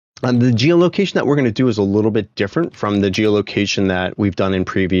The geolocation that we're going to do is a little bit different from the geolocation that we've done in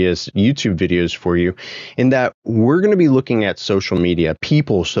previous YouTube videos for you, in that we're going to be looking at social media,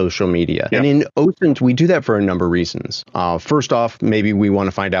 people's social media. Yep. And in OSINT, we do that for a number of reasons. First off, maybe we want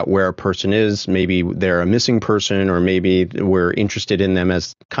to find out where a person is. Maybe they're a missing person, or maybe we're interested in them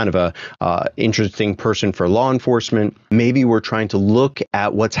as kind of a interesting person for law enforcement. Maybe we're trying to look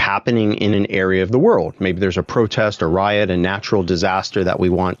at what's happening in an area of the world. Maybe there's a protest, a riot, a natural disaster that we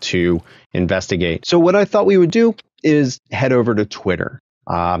want to investigate. So what I thought we would do is head over to Twitter.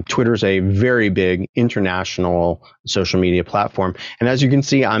 Twitter is a very big international social media platform. And as you can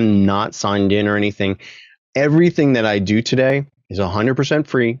see, I'm not signed in or anything. Everything that I do today is 100%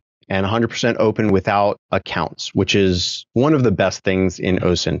 free and 100% open without accounts, which is one of the best things in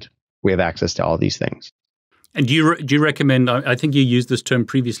OSINT. We have access to all these things. And do you recommend, I think you used this term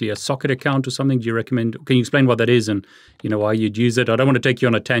previously, a socket account or something? Do you recommend, can you explain what that is and why you'd use it? I don't want to take you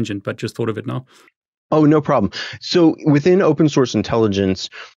on a tangent, but just thought of it now. Oh, no problem. So within open source intelligence,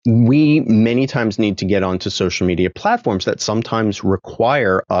 we many times need to get onto social media platforms that sometimes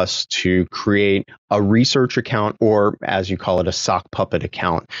require us to create a research account, or as you call it, a sock puppet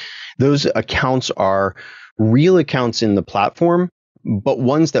account. Those accounts are real accounts in the platform, but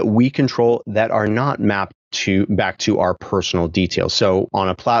ones that we control that are not mapped back to our personal details. So on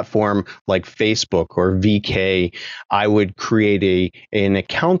a platform like Facebook or VK, I would create an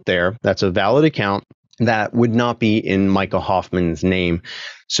account there that's a valid account that would not be in Micah Hoffman's name,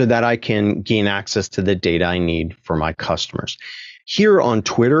 so that I can gain access to the data I need for my customers. Here on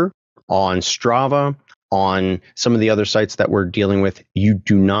Twitter, on Strava, on some of the other sites that we're dealing with, you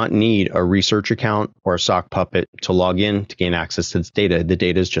do not need a research account or a sock puppet to log in to gain access to this data. The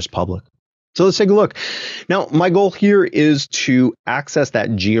data is just public. So let's take a look. Now, my goal here is to access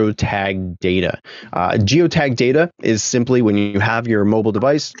that geotag data. Geotag data is simply when you have your mobile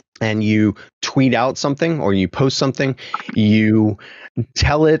device and you tweet out something or you post something, you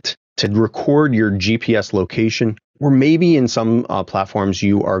tell it to record your GPS location. Or maybe in some platforms,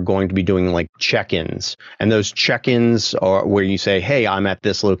 you are going to be doing like check-ins. And those check-ins are where you say, hey, I'm at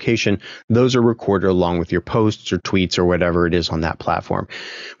this location. Those are recorded along with your posts or tweets or whatever it is on that platform.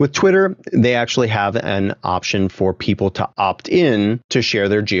 With Twitter, they actually have an option for people to opt in to share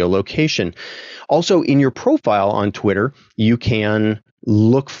their geolocation. Also, in your profile on Twitter, you can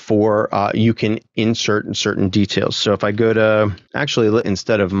look for, you can insert certain details. So if I go to, actually,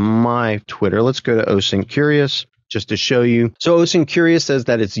 instead of my Twitter, let's go to OSINT Curious. Just to show you. So OSINT Curious says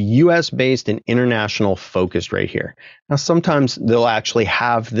that it's US based and international focused right here. Now, sometimes they'll actually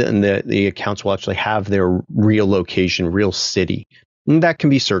have the accounts will actually have their real location, real city. And that can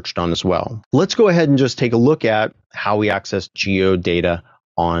be searched on as well. Let's go ahead and just take a look at how we access geo data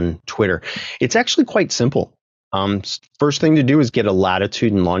on Twitter. It's actually quite simple. First thing to do is get a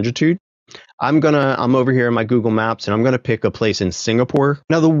latitude and longitude. I'm over here in my Google Maps and I'm going to pick a place in Singapore.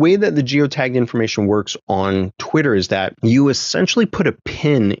 Now, the way that the geotagged information works on Twitter is that you essentially put a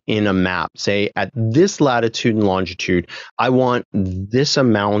pin in a map. Say at this latitude and longitude, I want this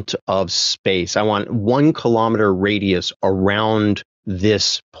amount of space. I want 1 kilometer radius around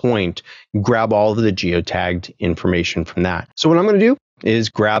this point. Grab all of the geotagged information from that. So what I'm going to do is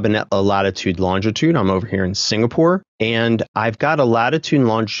grab a latitude longitude. I'm over here in Singapore, and I've got a latitude and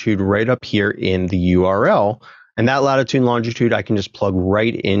longitude right up here in the URL. And that latitude and longitude I can just plug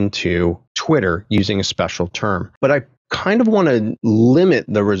right into Twitter using a special term. But I kind of want to limit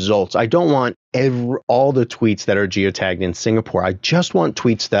the results. I don't want all the tweets that are geotagged in Singapore. I just want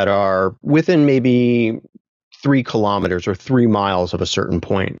tweets that are within maybe 3 kilometers or 3 miles of a certain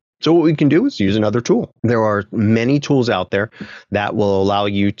point. So what we can do is use another tool. There are many tools out there that will allow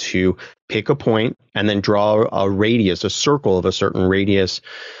you to pick a point and then draw a radius, a circle of a certain radius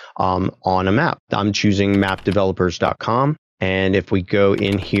on a map. I'm choosing mapdevelopers.com. And if we go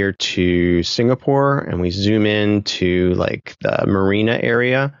in here to Singapore and we zoom in to like the marina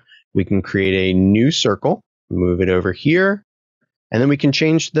area, we can create a new circle, move it over here, and then we can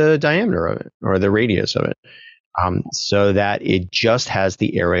change the diameter of it or the radius of it. So that it just has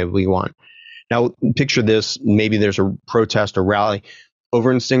the area we want. Now, picture this. Maybe there's a protest or rally.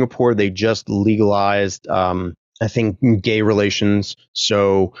 Over in Singapore, they just legalized, I think, gay relations.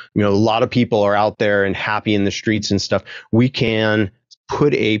 So, a lot of people are out there and happy in the streets and stuff. We can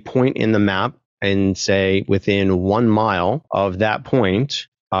put a point in the map and say, within 1 mile of that point,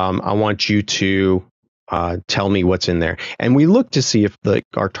 I want you to tell me what's in there. And we look to see if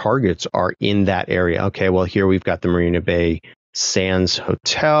our targets are in that area. Okay, well, here we've got the Marina Bay Sands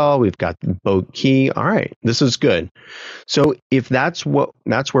Hotel. We've got Boat Key. All right, this is good. So if that's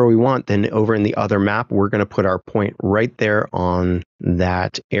where we want, then over in the other map, we're going to put our point right there on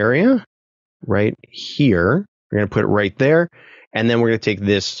that area, right here. We're going to put it right there, and then we're going to take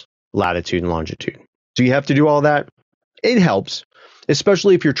this latitude and longitude. Do you have to do all that? It helps,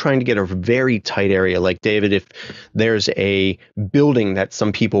 especially if you're trying to get a very tight area. Like David, if there's a building that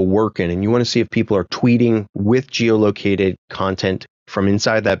some people work in and you want to see if people are tweeting with geolocated content from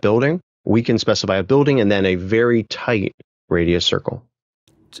inside that building, we can specify a building and then a very tight radius circle.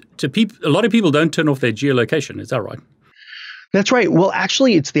 A lot of people don't turn off their geolocation. Is that right? That's right. Well,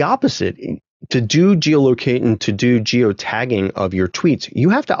 actually, it's the opposite. To do geolocating, to do geotagging of your tweets, you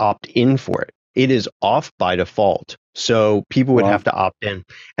have to opt in for it. It is off by default. So people would have to opt in.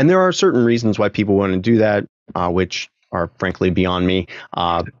 And there are certain reasons why people want to do that, which are frankly beyond me.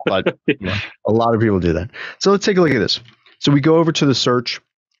 But a lot of people do that. So let's take a look at this. So we go over to the search.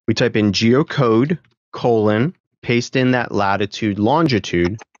 We type in geocode, paste in that latitude,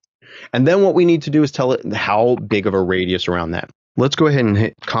 longitude. And then what we need to do is tell it how big of a radius around that. Let's go ahead and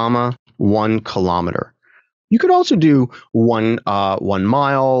hit 1 kilometer. You could also do 1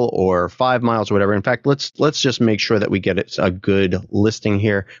 mile or 5 miles or whatever. In fact, let's just make sure that we get it a good listing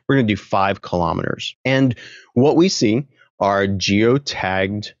here. We're going to do 5 kilometers. And what we see are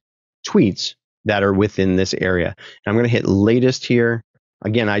geotagged tweets that are within this area. And I'm going to hit latest here.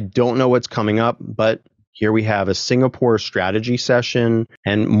 Again, I don't know what's coming up, but here we have a Singapore strategy session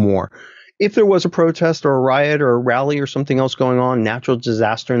and more. If there was a protest or a riot or a rally or something else going on, natural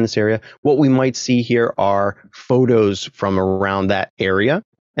disaster in this area, what we might see here are photos from around that area,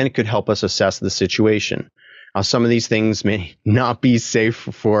 and it could help us assess the situation. Some of these things may not be safe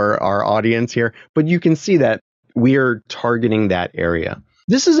for our audience here, but you can see that we are targeting that area.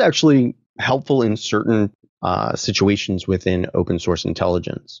 This is actually helpful in certain situations within open source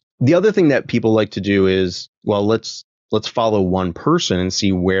intelligence. The other thing that people like to do is, well, let's follow one person and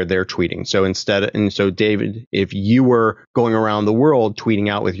see where they're tweeting. So David, if you were going around the world tweeting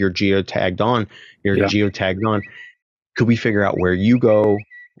out with your geotagged on, could we figure out where you go,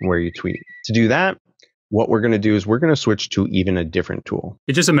 where you tweet? To do that, what we're going to do is we're going to switch to even a different tool.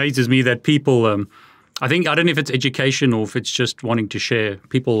 It just amazes me that people, I don't know if it's education or if it's just wanting to share.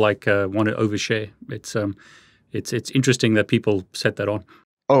 People want to overshare. It's interesting that people set that on.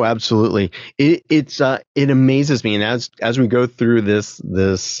 Oh, absolutely. It amazes me, and as we go through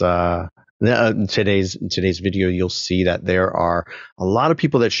today's video, you'll see that there are a lot of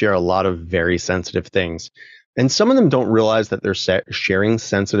people that share a lot of very sensitive things, and some of them don't realize that they're sharing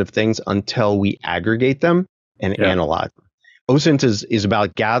sensitive things until we aggregate them and analyze them. OSINT is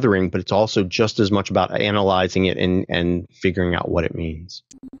about gathering, but it's also just as much about analyzing it and figuring out what it means.